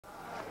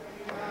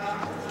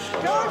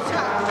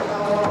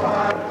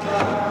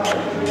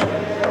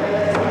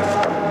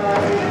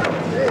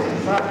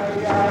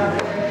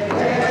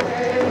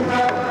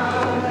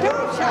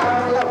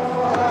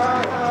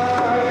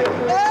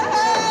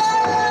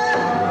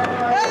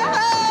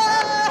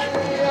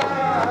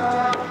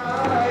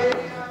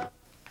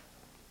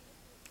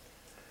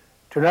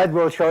Tonight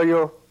we'll show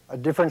you a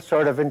different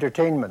sort of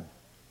entertainment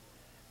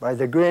by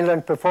the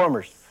Greenland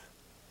performers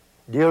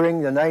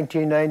during the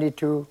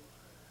 1992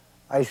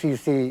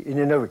 ICC in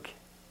Inuvik.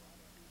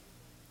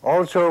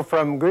 Also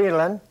from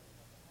Greenland,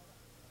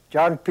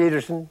 John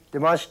Pederson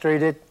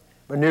demonstrated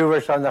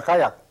maneuvers on the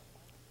kayak.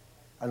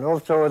 And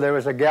also there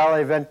was a gala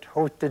event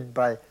hosted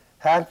by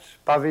Hans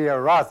Pavia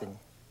Rothing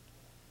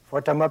for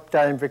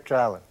TAMAPTA in Victor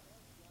Island.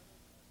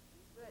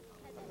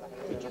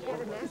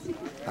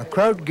 A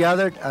crowd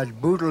gathered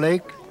at Boot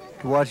Lake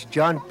to watch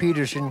John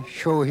Pederson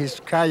show his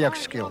kayak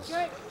skills.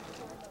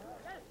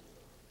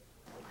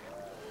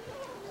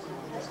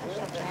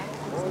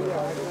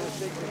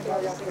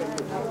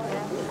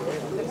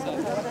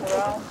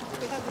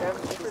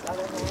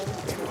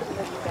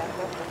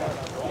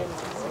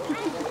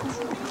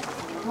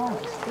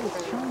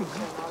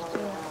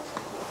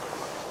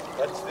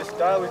 That's the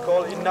style we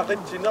call Inuvik.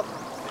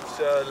 It's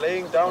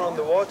laying down on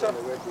the water,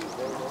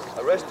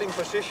 a resting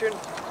position.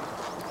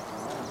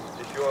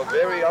 If you are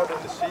very out in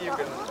the sea, you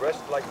can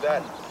rest like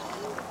that.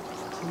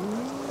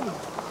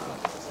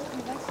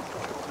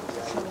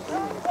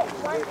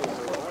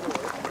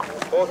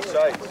 Both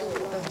sides.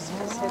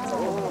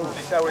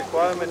 These are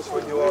requirements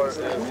when you are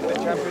in the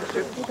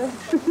championship,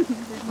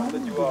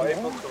 that you are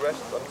able to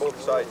rest on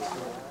both sides.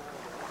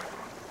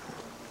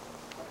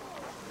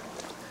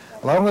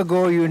 Long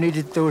ago, you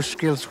needed those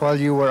skills while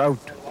you were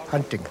out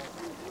hunting.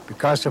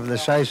 Because of the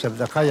size of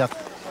the kayak,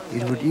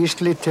 it would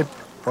easily tip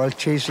while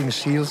chasing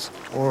seals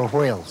or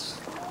whales.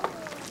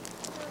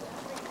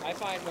 I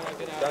find when I've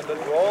been out. Stand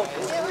and roll.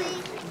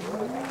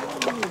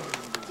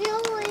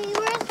 Julie,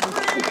 where's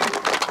mine?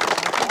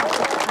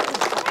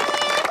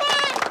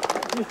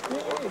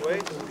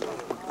 Wait.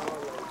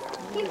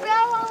 He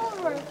fell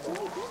over.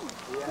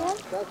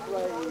 That's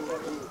why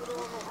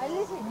I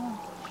listen.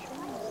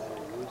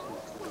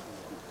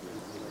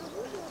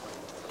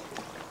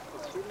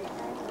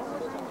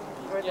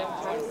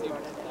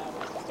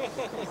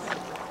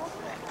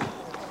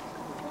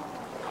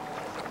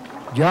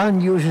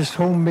 John uses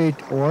homemade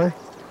oar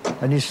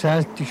and his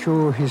hands to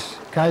show his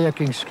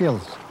kayaking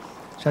skills,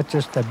 such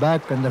as the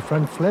back and the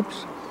front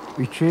flips,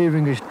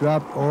 retrieving his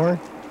dropped oar,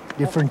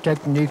 different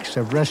techniques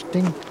of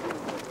resting,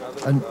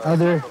 and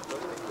other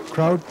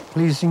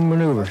crowd-pleasing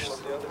maneuvers.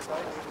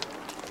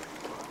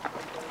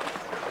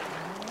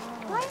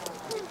 Why is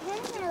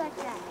his hair like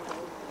that?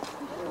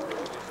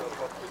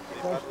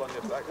 Paddle on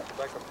your back, at the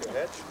back of your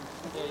head.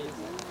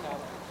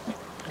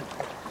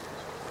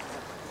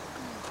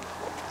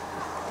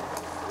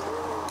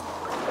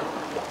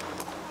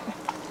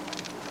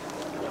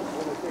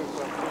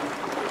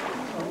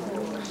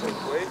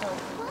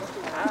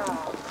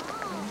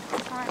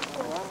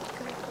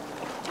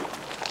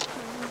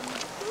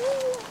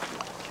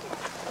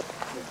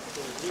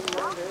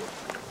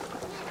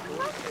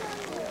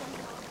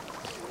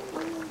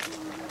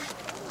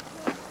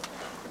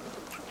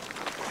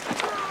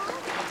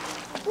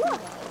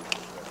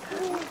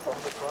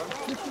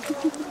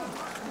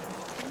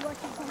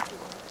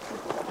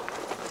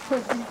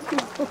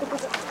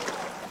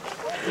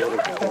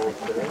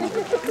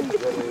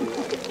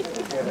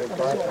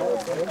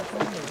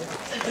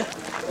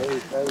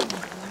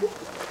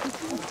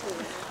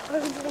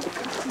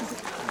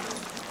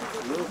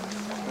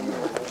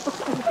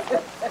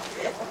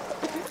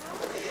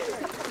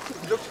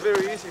 It looks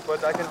very easy,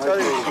 but I can tell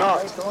you it's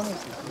not.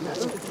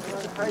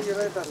 How you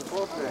let us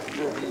boat there?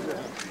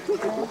 You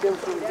came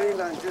from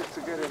Greenland just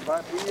to get a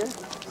bath here?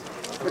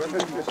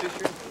 Resting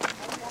position.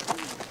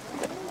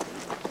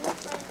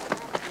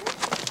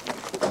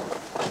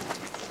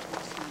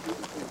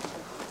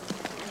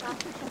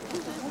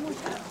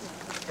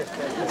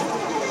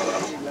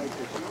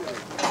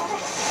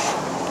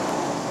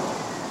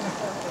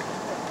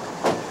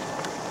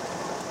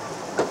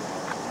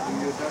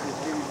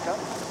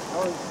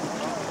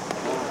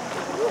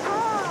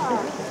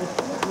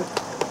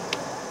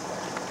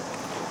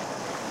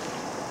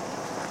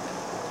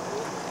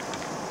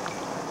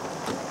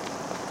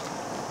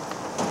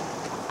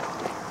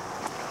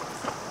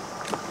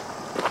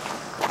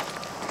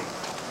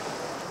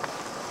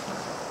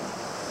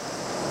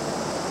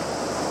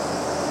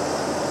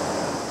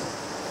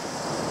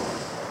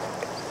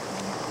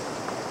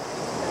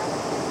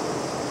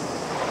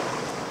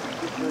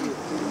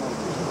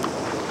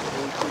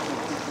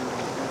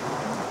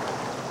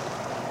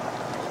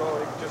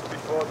 Just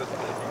before that, he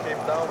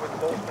came down with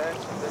both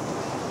hands, and then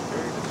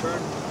during the turn,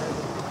 his hands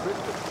would be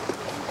twisted.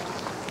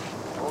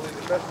 Only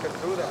the best can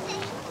do that.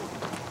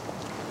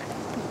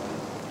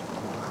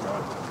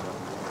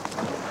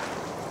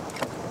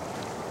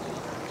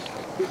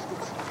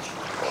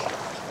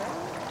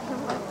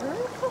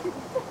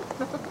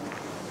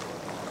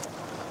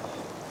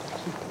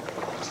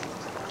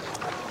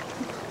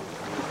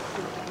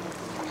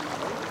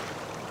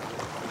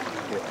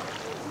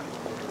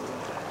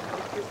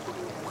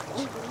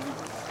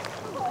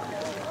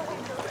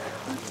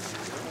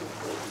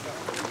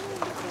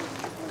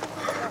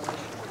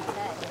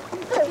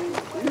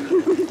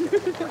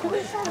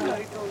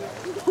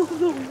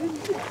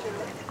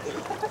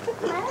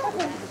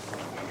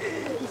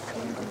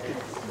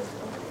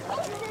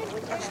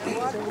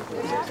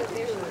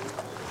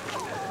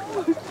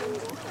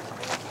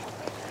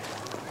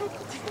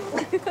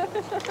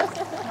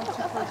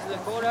 is a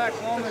Kodak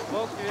moment,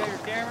 folks. Do you have your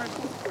cameras?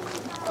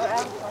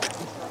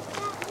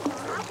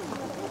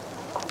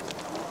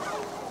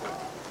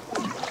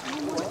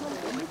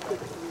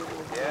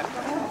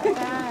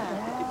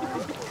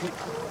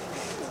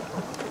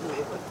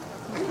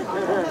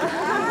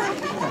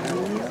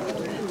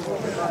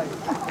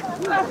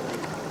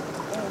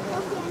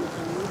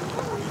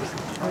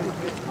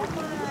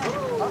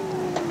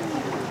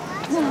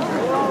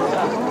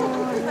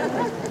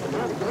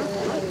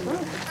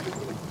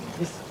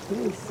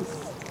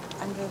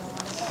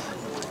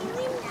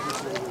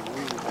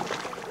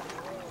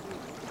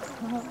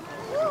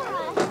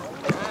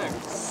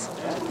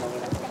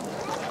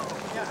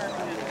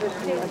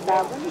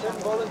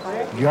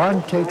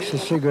 John takes a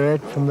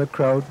cigarette from the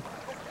crowd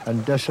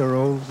and does a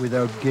roll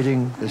without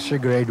getting the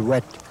cigarette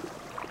wet.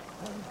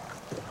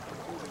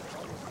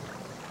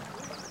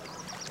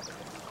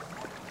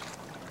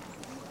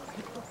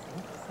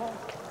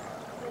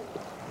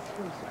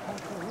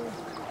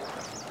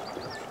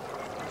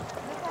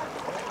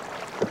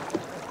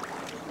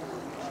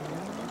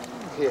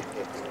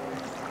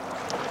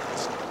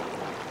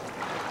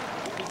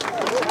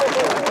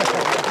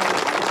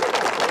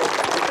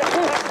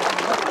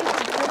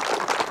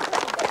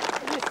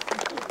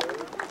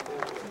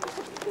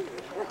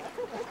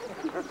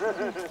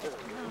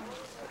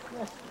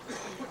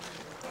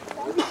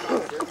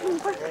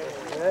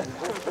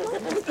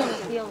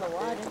 Feel the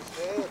water.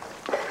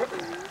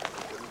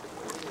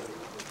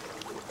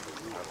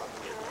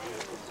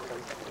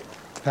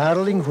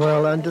 Paddling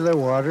while under the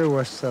water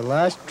was the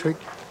last trick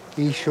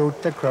he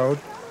showed the crowd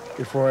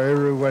before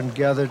everyone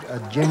gathered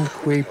at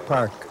Jinquay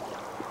Park.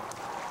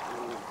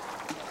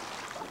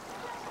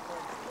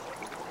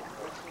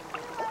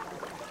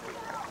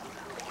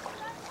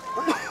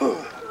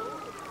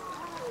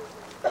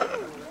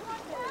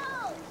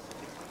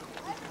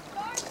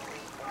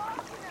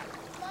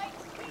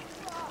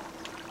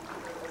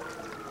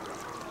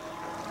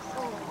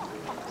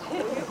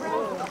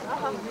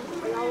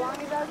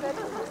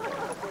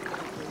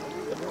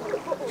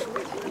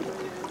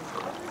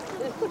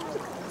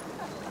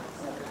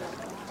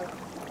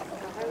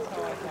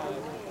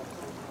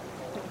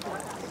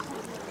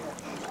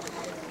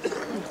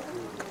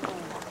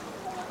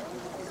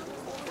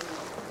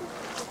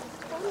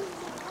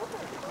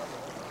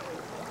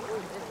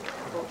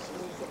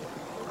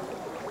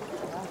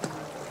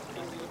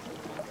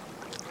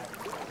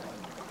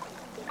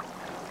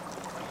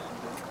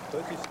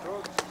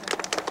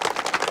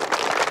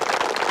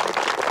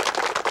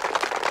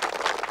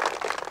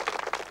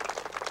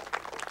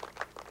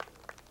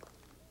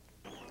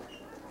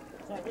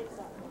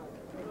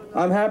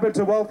 I'm happy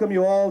to welcome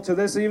you all to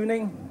this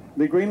evening,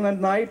 the Greenland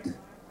night.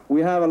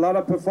 We have a lot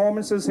of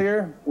performances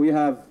here. We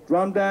have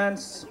drum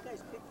dance,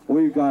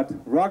 we've got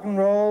rock and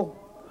roll,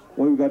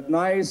 we've got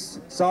nice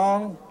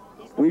song.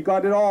 We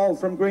got it all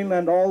from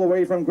Greenland, all the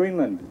way from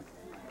Greenland.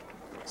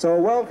 So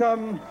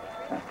welcome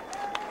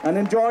and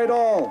enjoy it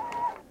all.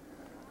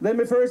 Let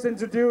me first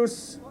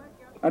introduce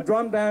a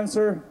drum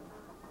dancer,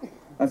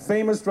 a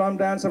famous drum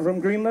dancer from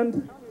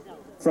Greenland,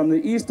 from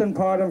the eastern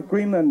part of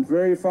Greenland,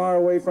 very far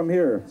away from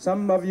here.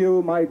 Some of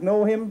you might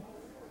know him.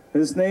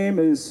 His name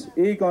is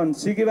Egon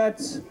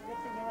Sigivats.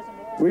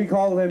 We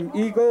call him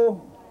Ego,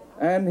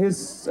 and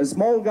he's a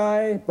small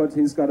guy, but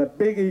he's got a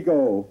big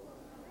ego.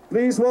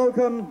 Please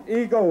welcome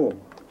Ego.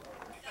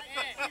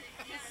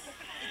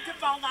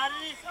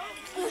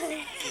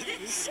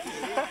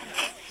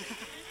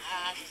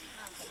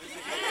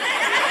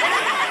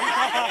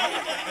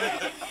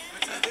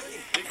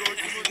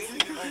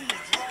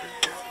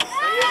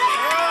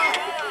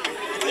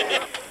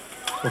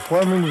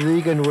 Performing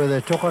vegan with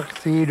a Tokak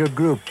Theatre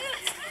group.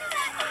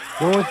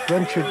 Both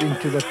ventured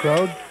into the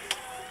crowd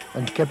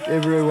and kept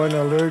everyone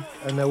alert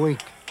and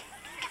awake.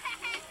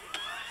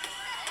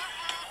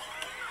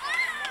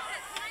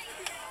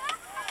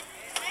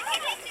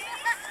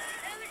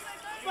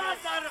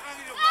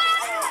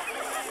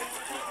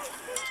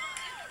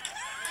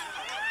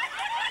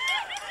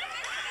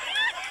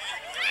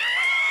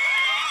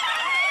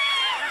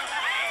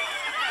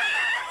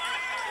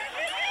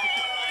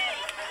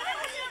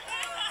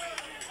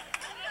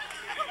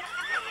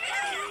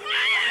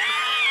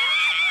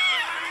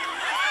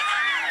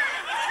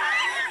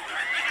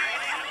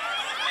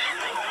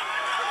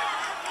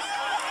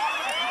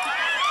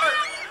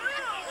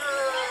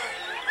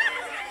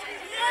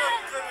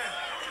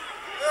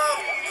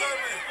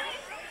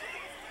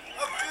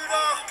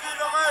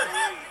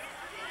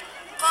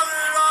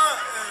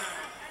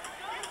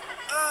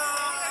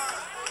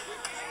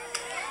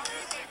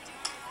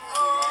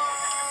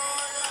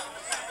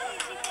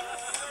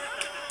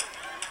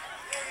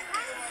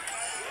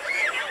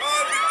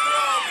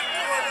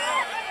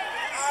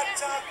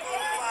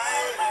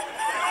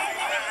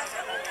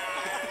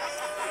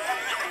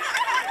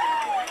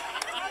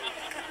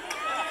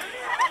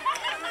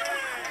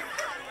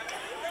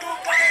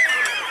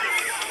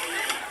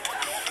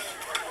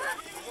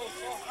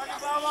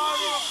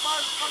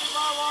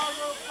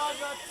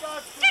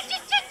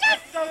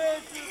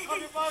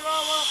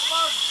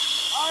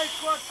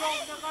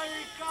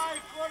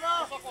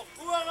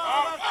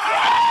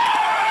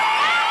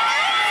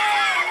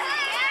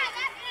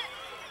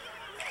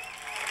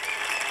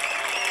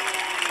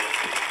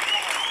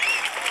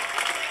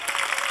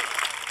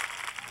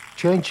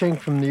 Changing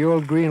from the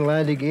old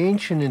Greenlandic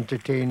ancient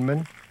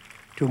entertainment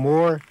to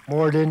more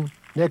modern,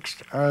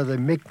 next are the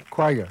Mick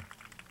Choir.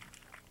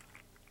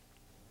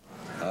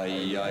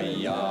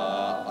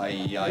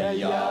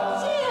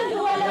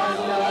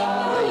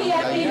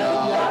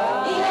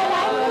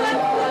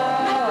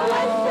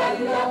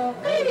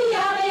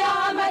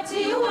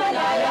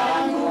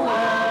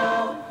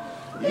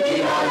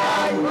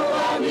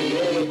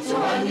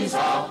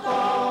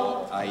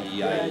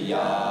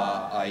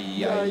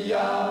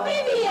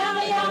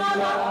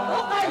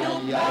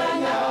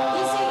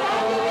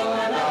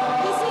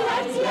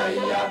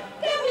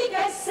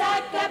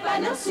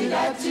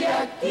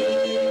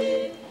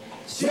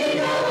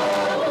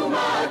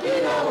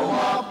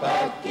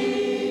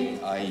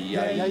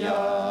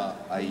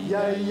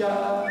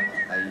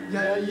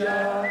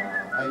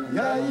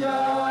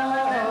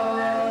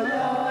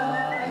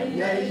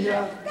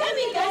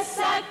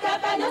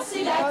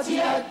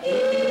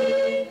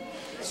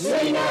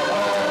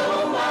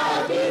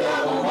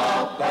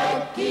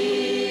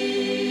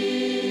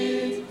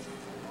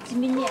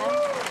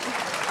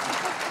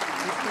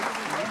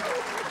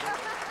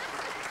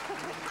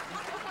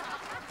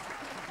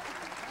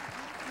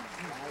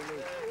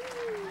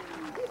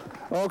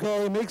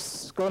 Okay,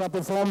 Mick's gonna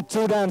perform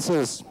 2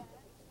 dances.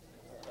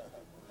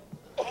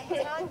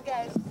 Hang on,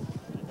 guys.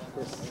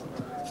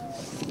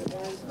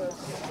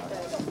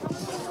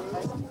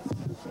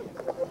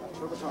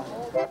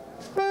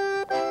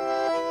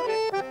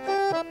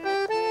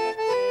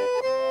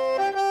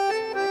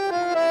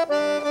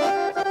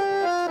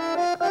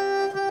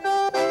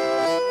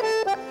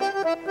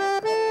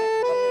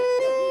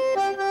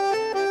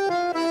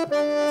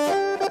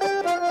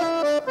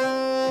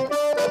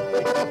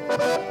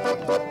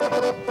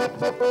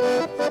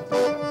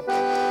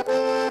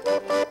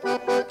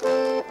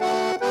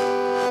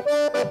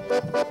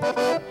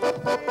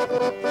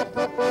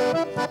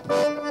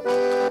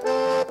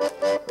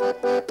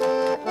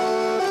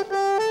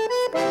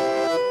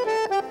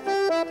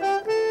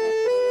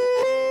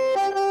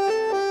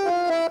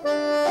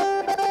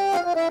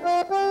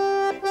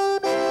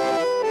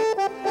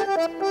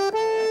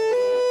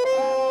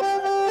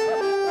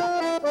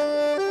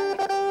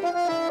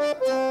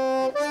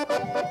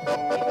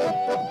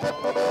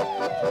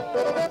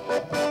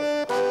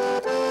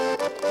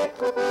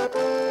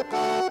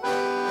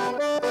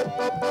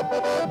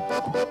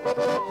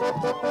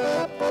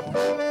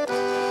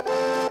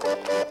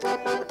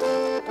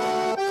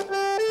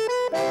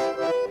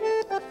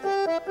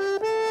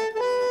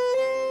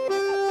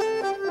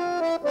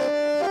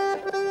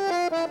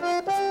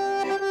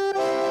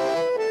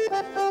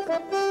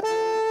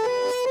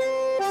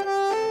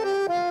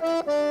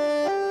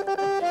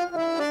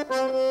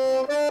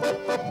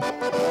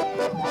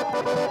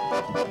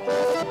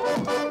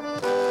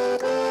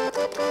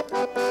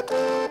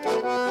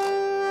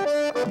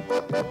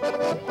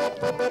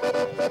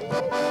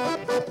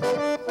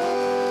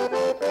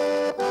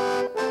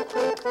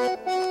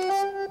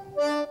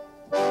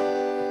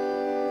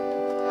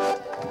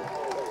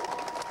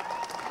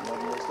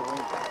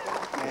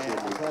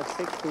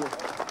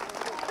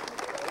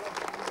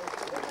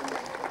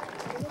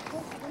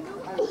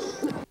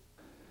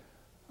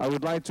 I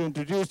would like to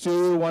introduce to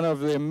you one of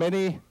the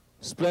many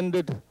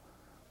splendid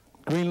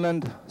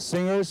Greenland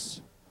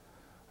singers,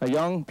 a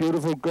young,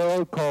 beautiful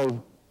girl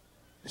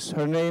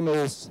her name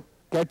is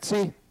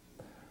Getsi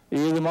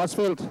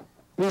Motsfeldt.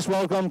 Please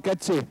welcome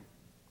Getsi.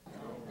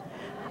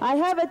 I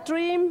have a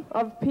dream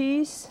of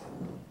peace.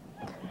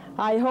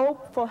 I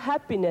hope for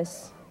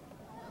happiness.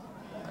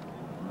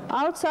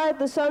 Outside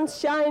the sun's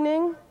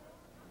shining,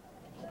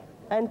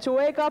 and to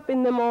wake up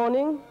in the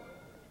morning,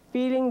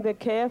 feeling the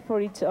care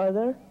for each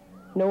other,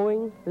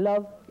 knowing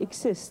love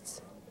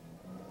exists.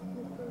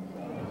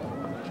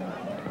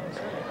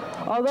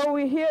 Although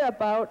we hear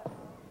about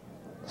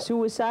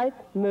suicide,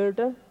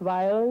 murder,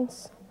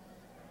 violence,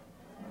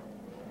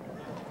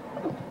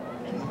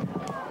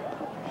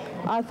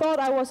 I thought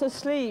I was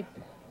asleep,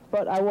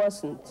 but I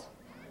wasn't.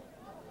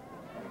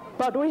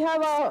 But we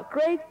have our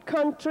great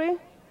country,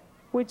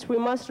 which we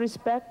must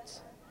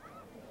respect,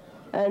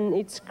 and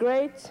it's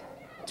great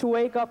to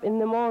wake up in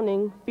the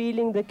morning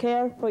feeling the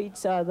care for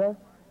each other,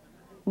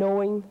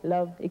 knowing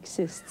love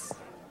exists.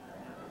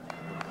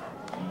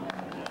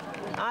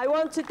 I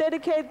want to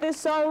dedicate this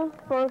song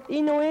for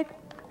Inuit.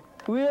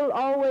 We'll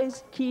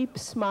always keep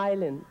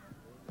smiling.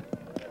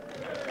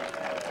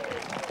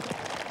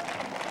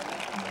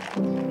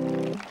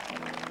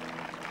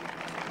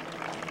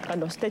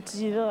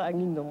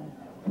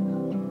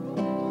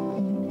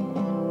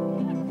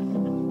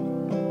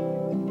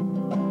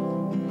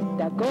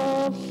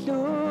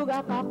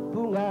 Dagofluga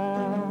kakbunga,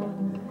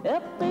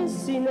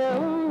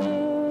 eqisinami,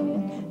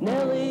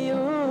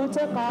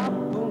 neriyuta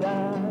kakbunga,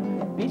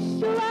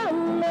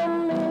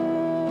 bishuamami,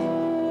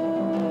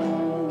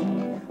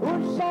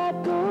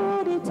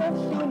 ushakuri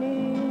tafuni,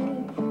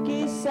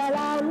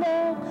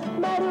 kisalame,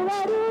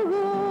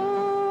 maruarugu.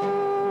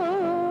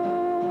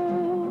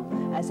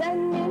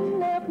 asan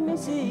ninap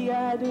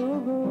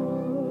misigadugu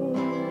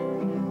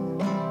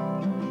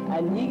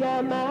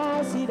aniga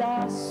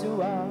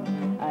masidasua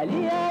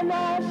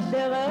aliana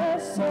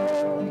shereso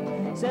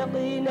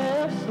saqina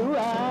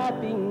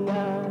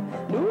shuapinga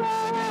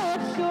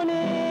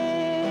nuashune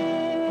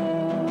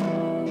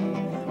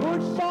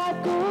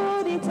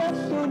ushakudi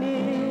tashuni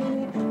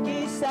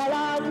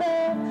kisalame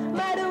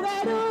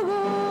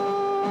madugadugu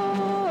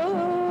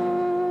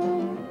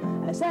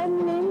asan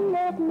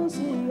ninap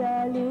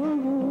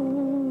misigalugu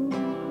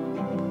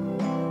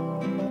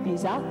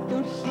pisatu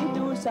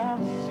situ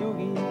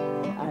sasugi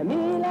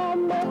amila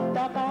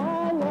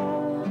matakala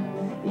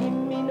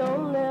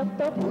iminong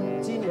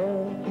nagpaputina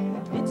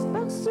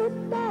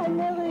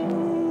itspaksuttaneri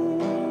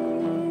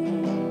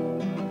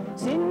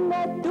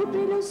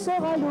sinatupilo sa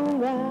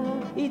kalunga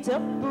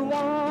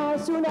itapunga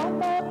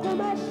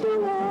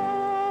sunapakumasunga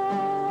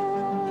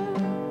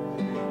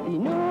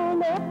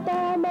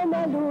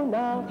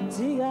inunapamanalunak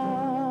tiga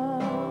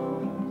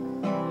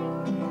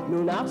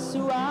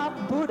nunaksuak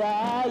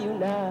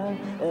pudayuna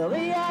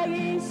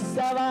riyagi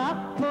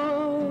sawapo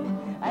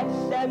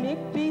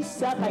Asyamik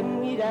bisa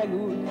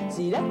kangidagu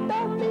sila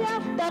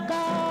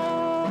tamyaktaka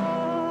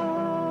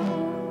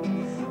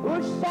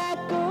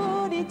Ushaku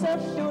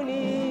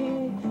ditashuni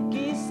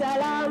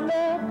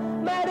kisalame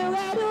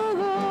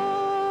madugadugu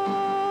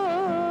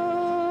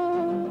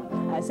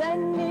Asan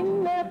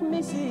ninap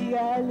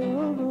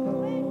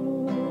misigalugu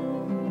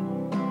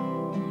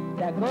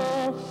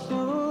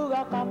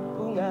Dagosuga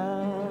kapunga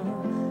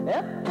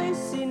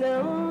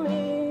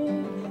Ekisinami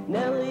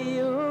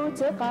Nariyu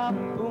te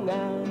kapunga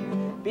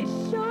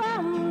Pisho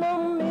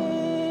amnomi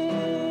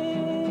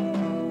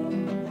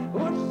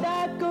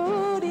Ushaku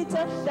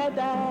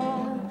ditashada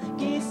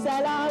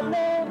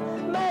Kisalame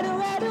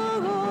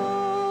madugadugu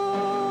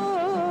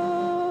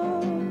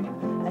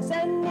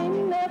Asan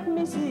ninap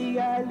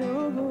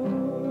misigalugu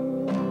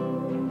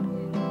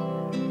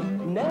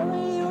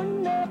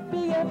Nariyun na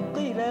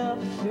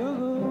piyapkilar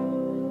shugu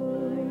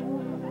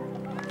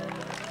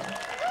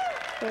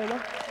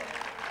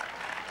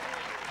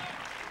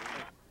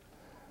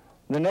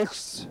The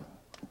next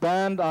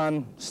band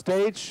on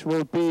stage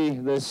will be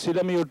the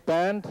Inuvialuit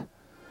band.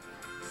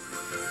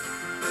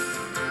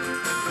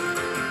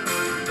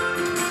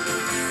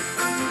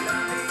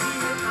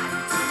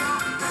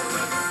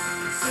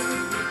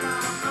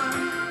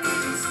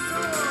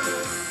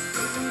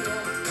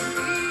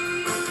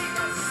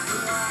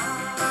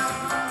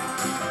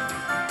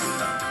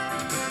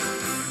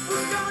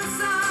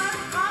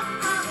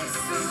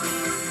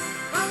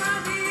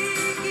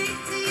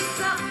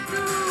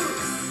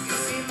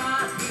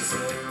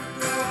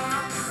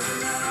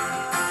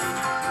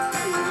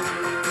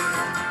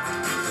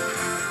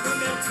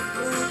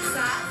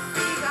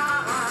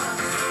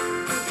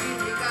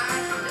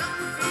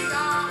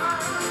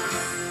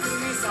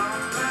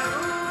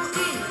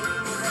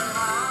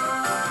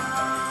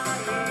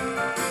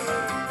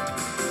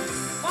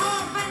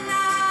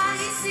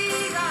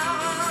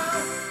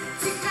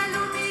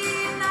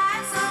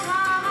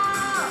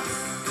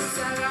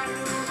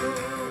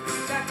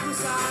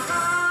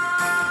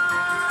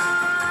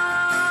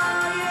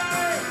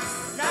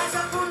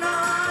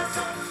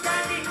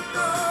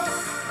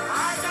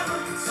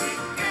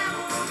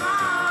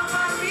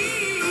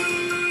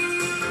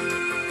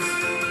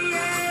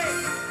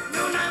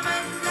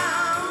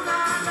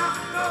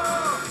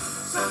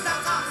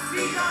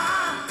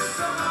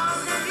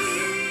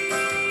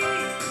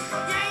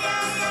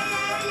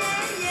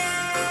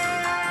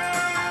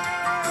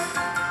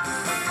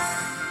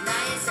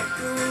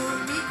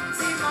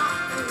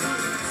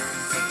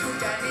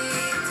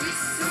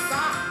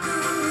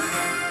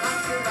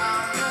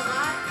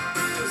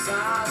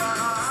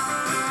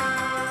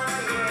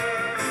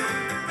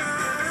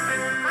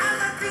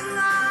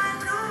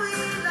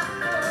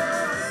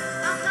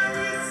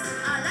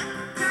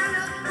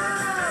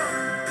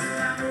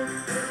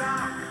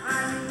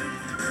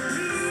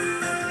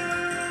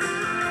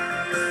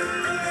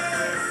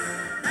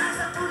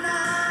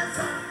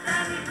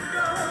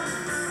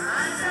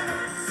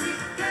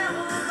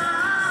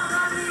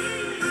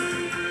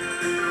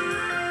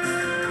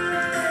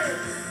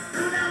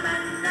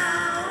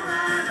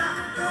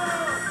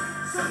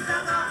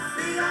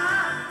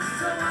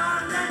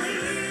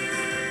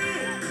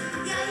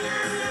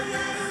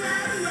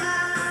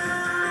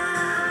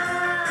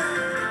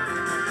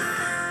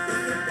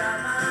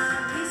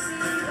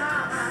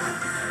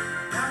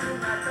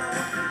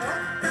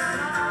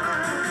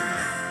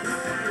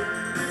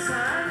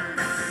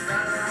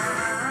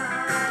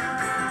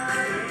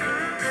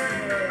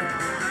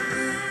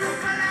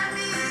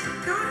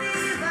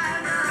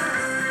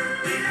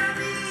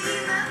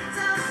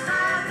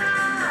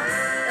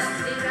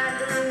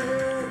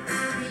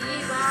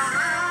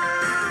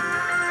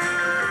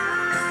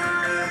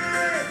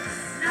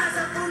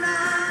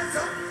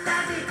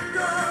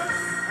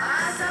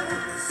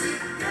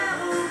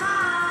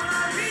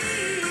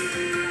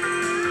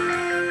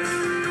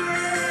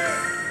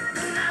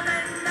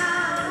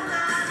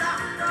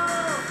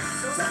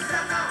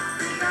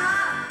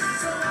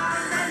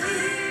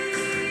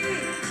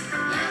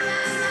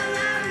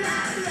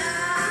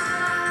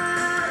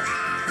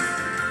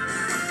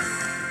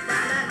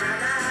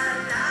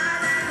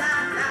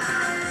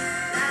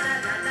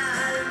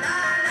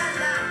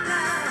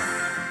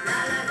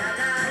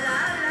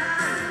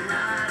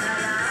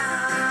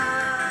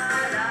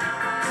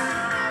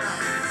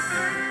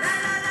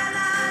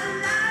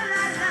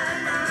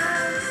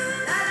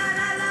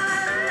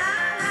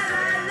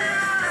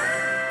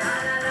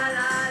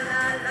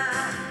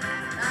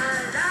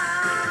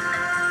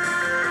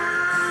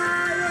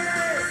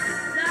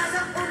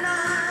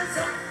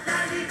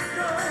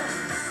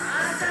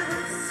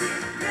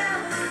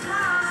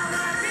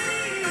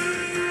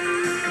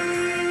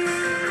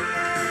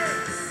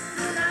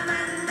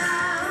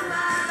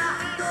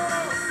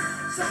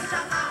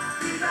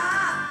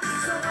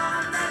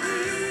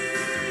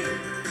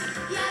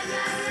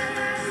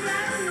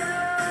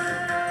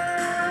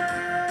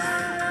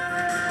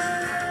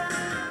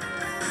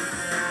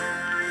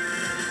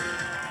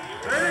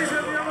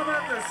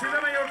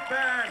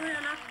 Band.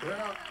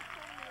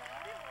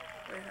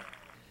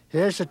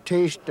 Here's a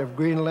taste of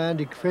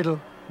Greenlandic fiddle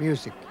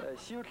music.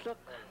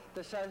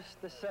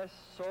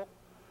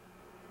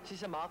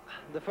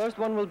 The first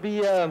one will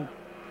be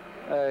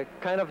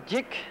kind of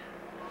jig.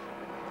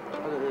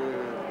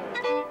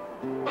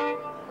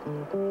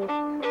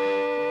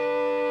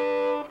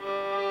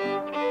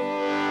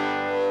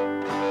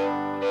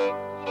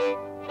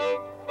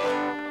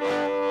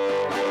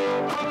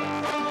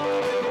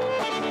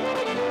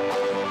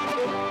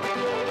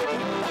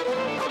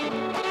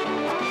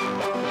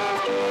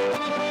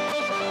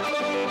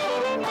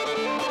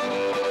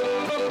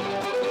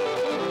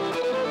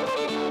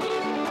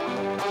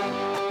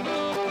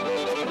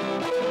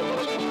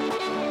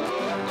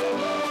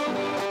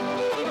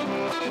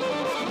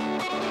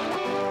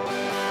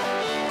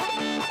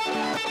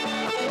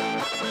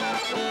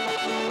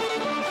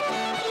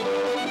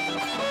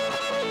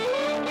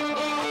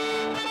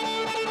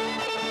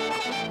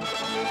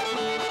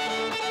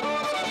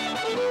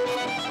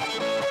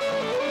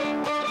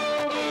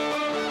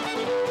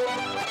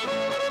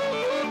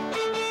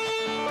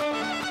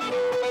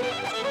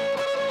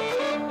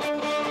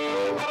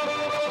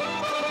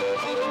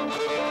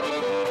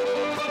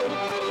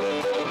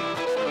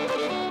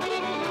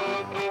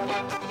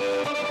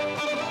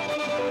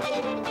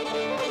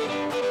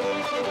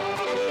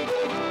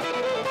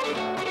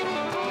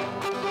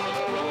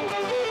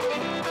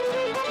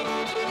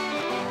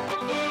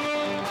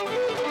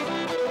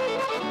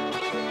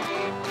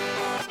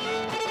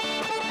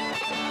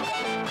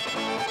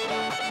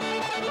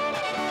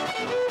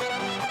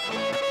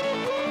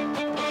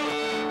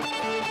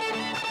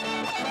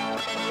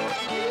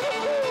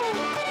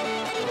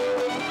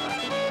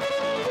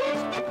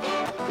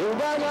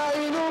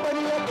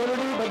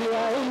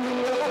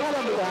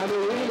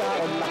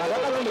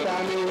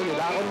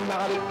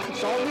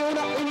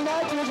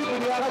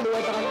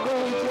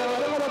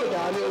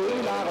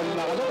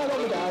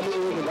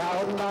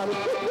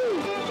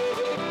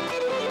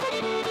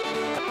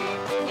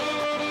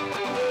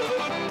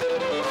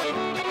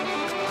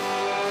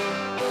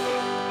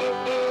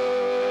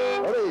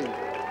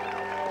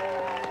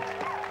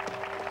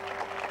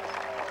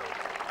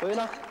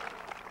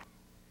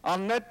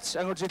 Annette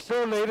and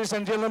Uchitlo, ladies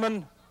and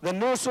gentlemen, the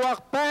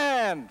Nusuak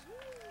Band.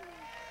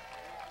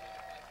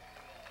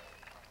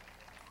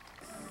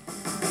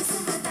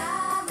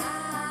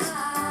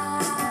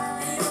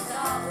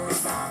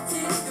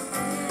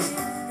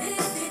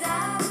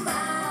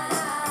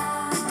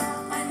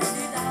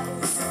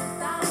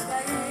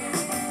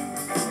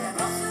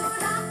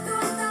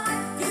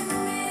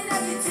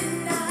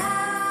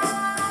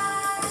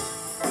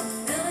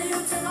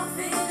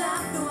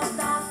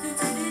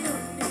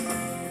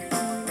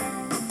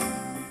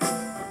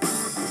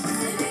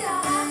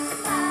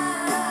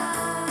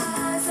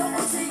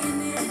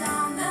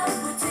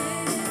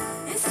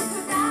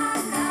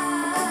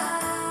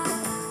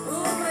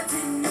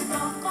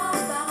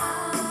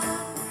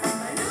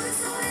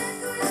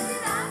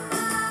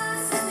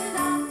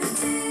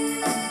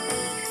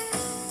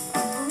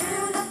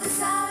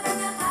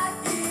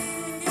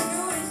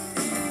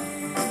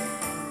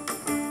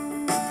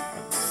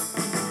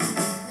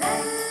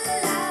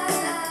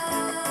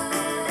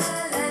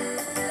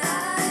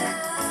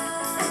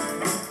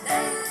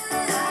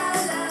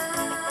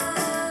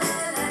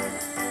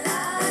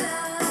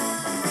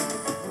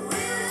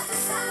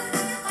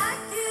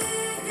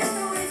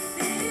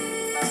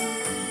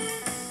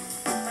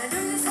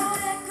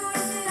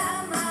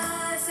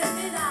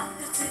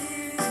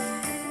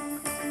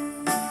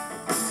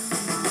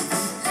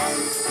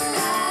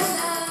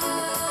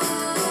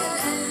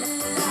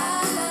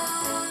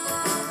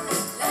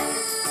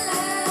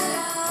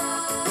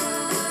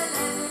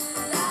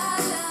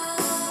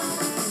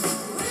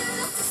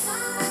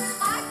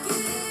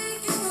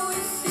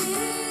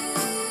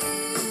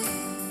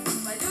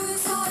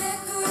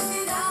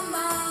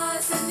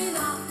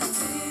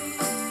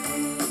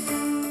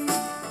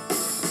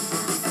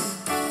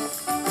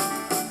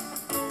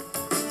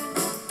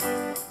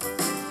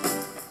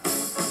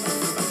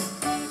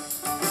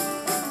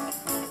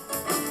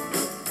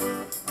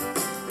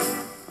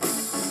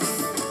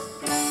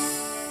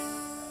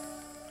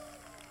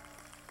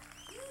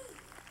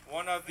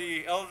 One of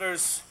the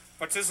elders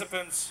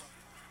participants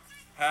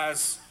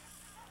has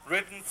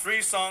written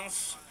 3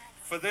 songs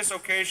for this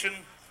occasion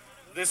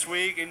this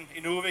week in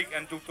Inuvik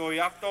and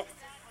Inuvialuit,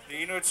 the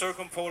Inuit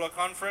Circumpolar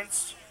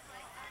Conference.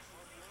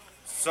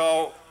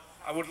 So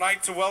I would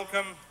like to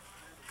welcome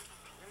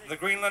the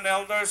Greenland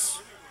elders,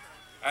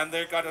 and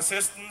they got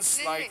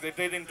assistance like they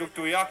did in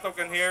Inuvialuit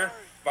and here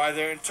by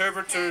their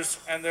interpreters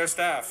and their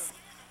staff.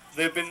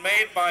 They've been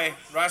made by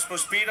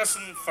Rasmus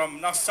Pederson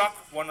from Nasak,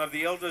 one of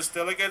the elders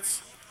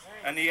delegates,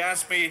 and he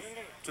asked me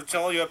to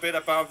tell you a bit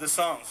about the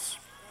songs.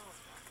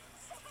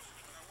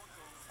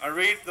 I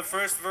read the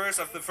first verse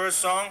of the first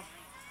song.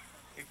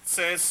 It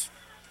says,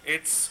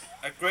 "It's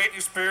a great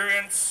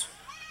experience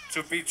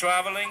to be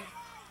traveling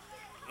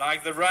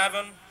like the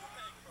raven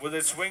with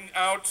its wing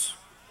out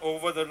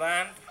over the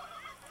land,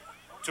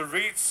 to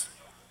reach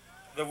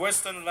the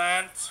western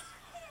land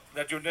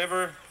that you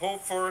never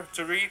hoped for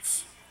to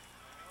reach,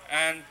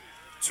 and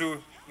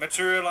to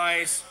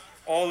materialize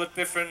all the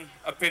different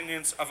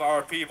opinions of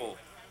our people.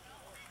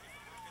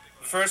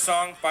 The first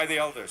song by the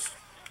elders.